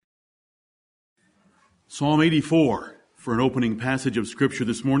Psalm 84 for an opening passage of Scripture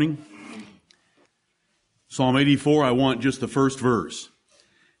this morning. Psalm 84, I want just the first verse,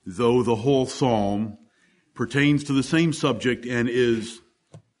 though the whole psalm pertains to the same subject and is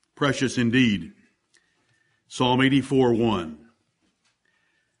precious indeed. Psalm 84:1.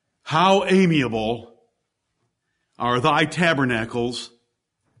 How amiable are thy tabernacles,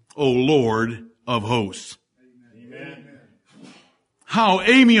 O Lord of hosts. Amen. How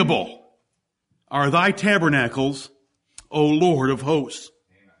amiable are thy tabernacles, O Lord of hosts.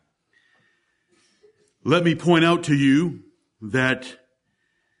 Amen. Let me point out to you that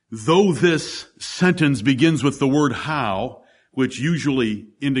though this sentence begins with the word how, which usually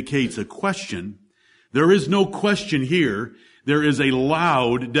indicates a question, there is no question here. There is a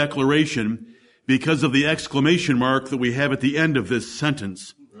loud declaration because of the exclamation mark that we have at the end of this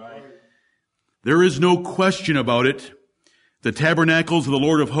sentence. Right. There is no question about it. The tabernacles of the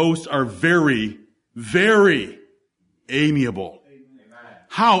Lord of hosts are very, very amiable. Amen.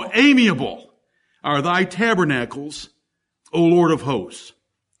 How amiable are thy tabernacles, O Lord of hosts.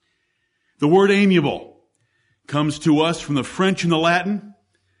 The word amiable comes to us from the French and the Latin,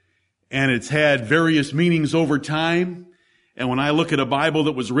 and it's had various meanings over time. And when I look at a Bible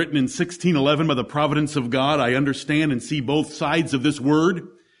that was written in 1611 by the providence of God, I understand and see both sides of this word.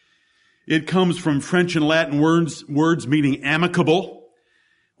 It comes from French and Latin words meaning amicable,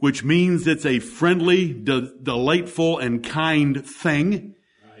 which means it's a friendly, delightful, and kind thing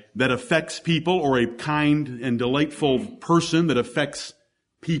that affects people, or a kind and delightful person that affects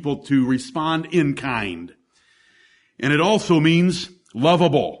people to respond in kind. And it also means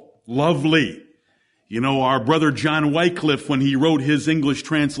lovable, lovely. You know, our brother John Wycliffe, when he wrote his English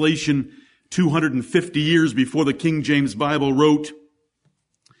translation 250 years before the King James Bible, wrote,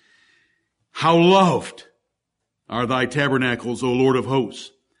 how loved are thy tabernacles, O Lord of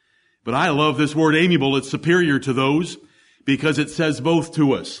hosts. But I love this word amiable. It's superior to those because it says both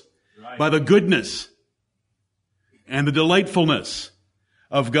to us. Right. By the goodness and the delightfulness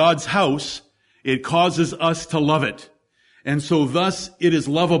of God's house, it causes us to love it. And so thus it is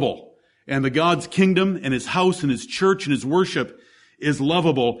lovable. And the God's kingdom and His house and His church and His worship is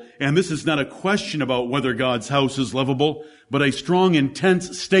lovable. And this is not a question about whether God's house is lovable, but a strong,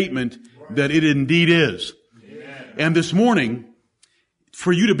 intense statement that it indeed is. Amen. And this morning,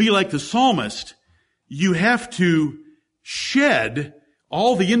 for you to be like the psalmist, you have to shed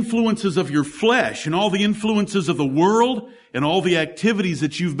all the influences of your flesh and all the influences of the world and all the activities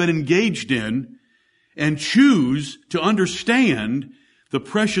that you've been engaged in, and choose to understand the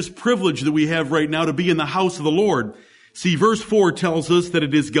precious privilege that we have right now to be in the house of the Lord. See, verse 4 tells us that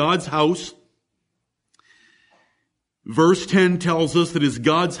it is God's house. Verse 10 tells us that it's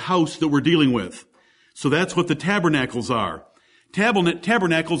God's house that we're dealing with. So that's what the tabernacles are.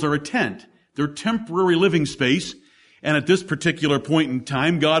 Tabernacles are a tent. They're temporary living space. And at this particular point in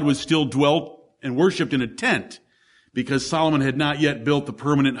time, God was still dwelt and worshiped in a tent because Solomon had not yet built the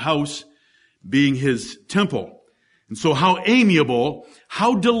permanent house, being his temple. And so how amiable,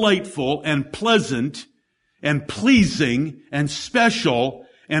 how delightful and pleasant and pleasing and special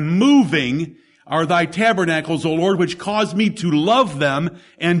and moving are thy tabernacles, O Lord, which cause me to love them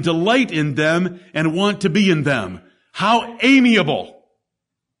and delight in them and want to be in them. How amiable.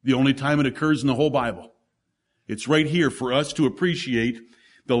 The only time it occurs in the whole Bible. It's right here for us to appreciate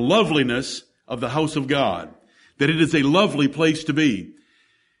the loveliness of the house of God. That it is a lovely place to be.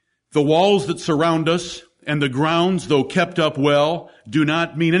 The walls that surround us and the grounds, though kept up well, do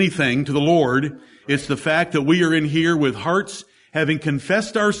not mean anything to the Lord. It's the fact that we are in here with hearts having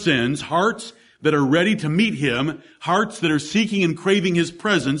confessed our sins, hearts that are ready to meet Him, hearts that are seeking and craving His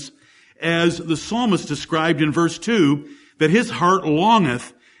presence, as the psalmist described in verse 2, that his heart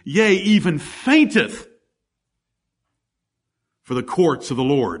longeth, yea, even fainteth for the courts of the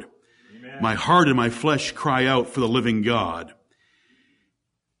Lord. Amen. My heart and my flesh cry out for the living God.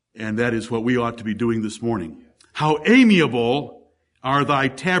 And that is what we ought to be doing this morning. How amiable are thy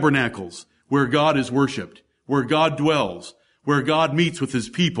tabernacles, where God is worshiped, where God dwells, where God meets with His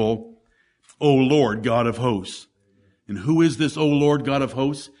people, O Lord God of hosts. And who is this O Lord God of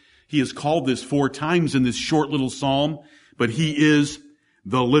hosts? He is called this 4 times in this short little psalm, but He is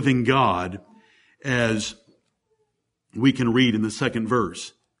the living God, as we can read in the second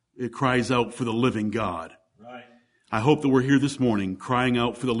verse. It cries out for the living God. Right. I hope that we're here this morning crying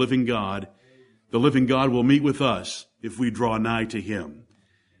out for the living God. The living God will meet with us if we draw nigh to Him.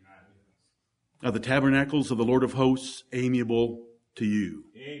 Are the tabernacles of the Lord of hosts amiable to you?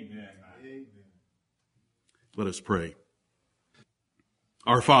 Amen. Let us pray.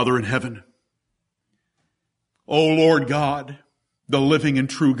 Our Father in heaven, O Lord God, the living and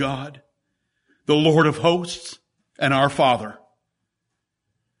true God, the Lord of hosts and our Father.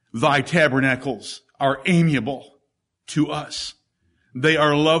 Thy tabernacles are amiable to us. They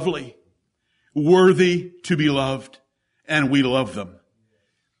are lovely, worthy to be loved, and we love them.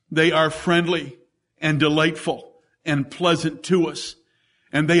 They are friendly and delightful and pleasant to us,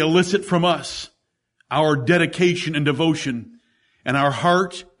 and they elicit from us our dedication and devotion, and our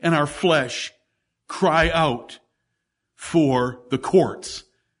heart and our flesh cry out for the courts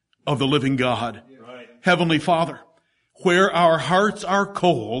of the living God. Right. Heavenly Father, where our hearts are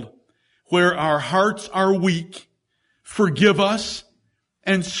cold, where our hearts are weak, forgive us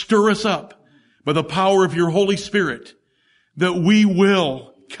and stir us up by the power of your Holy Spirit, that we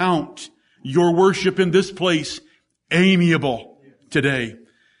will count your worship in this place amiable today.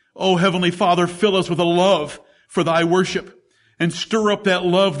 Oh, Heavenly Father, fill us with a love for thy worship and stir up that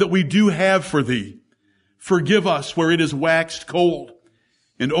love that we do have for thee. Forgive us where it is waxed cold.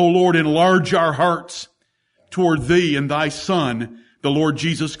 And, oh Lord, enlarge our hearts toward thee and thy Son, the Lord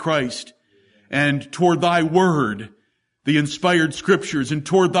Jesus Christ, and toward thy word, the inspired scriptures, and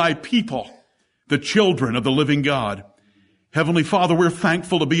toward thy people, the children of the living God. Heavenly Father, we're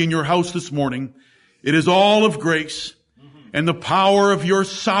thankful to be in your house this morning. It is all of grace and the power of your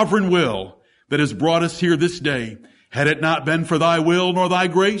sovereign will that has brought us here this day. Had it not been for thy will nor thy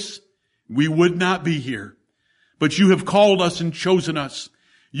grace, we would not be here. But you have called us and chosen us.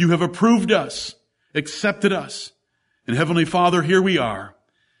 You have approved us, accepted us. And Heavenly Father, here we are.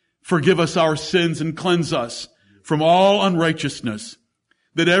 Forgive us our sins and cleanse us from all unrighteousness.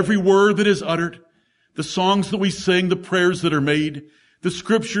 That every word that is uttered, the songs that we sing, the prayers that are made, the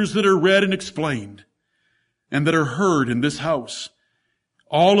scriptures that are read and explained, and that are heard in this house,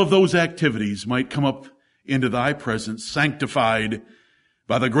 all of those activities might come up into thy presence, sanctified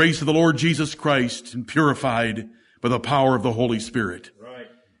by the grace of the Lord Jesus Christ and purified by the power of the Holy Spirit. Right.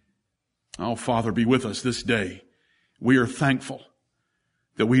 Oh, Father, be with us this day. We are thankful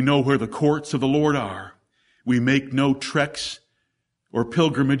that we know where the courts of the Lord are. We make no treks or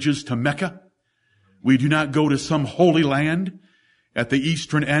pilgrimages to Mecca. We do not go to some holy land at the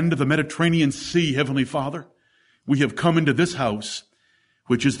eastern end of the Mediterranean Sea, Heavenly Father. We have come into this house,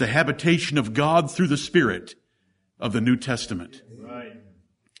 which is the habitation of God through the Spirit of the New Testament. Right.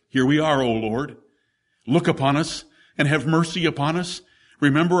 Here we are, O Lord. Look upon us and have mercy upon us.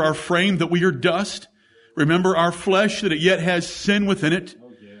 Remember our frame that we are dust. Remember our flesh that it yet has sin within it.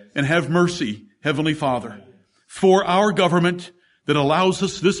 And have mercy, Heavenly Father. For our government that allows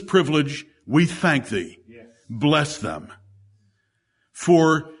us this privilege, we thank thee. Bless them.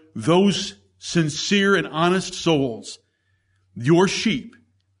 For those sincere and honest souls, your sheep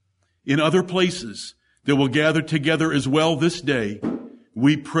in other places that will gather together as well this day,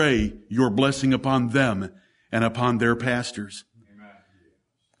 we pray your blessing upon them and upon their pastors. Amen.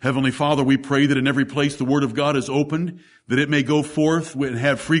 Heavenly Father, we pray that in every place the Word of God is opened, that it may go forth and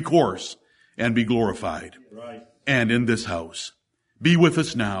have free course and be glorified. Right. And in this house. Be with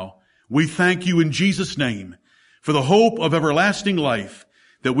us now. We thank you in Jesus' name for the hope of everlasting life,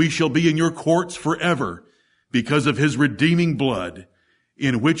 that we shall be in your courts forever because of his redeeming blood,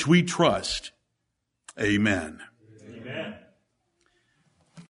 in which we trust. Amen. Amen.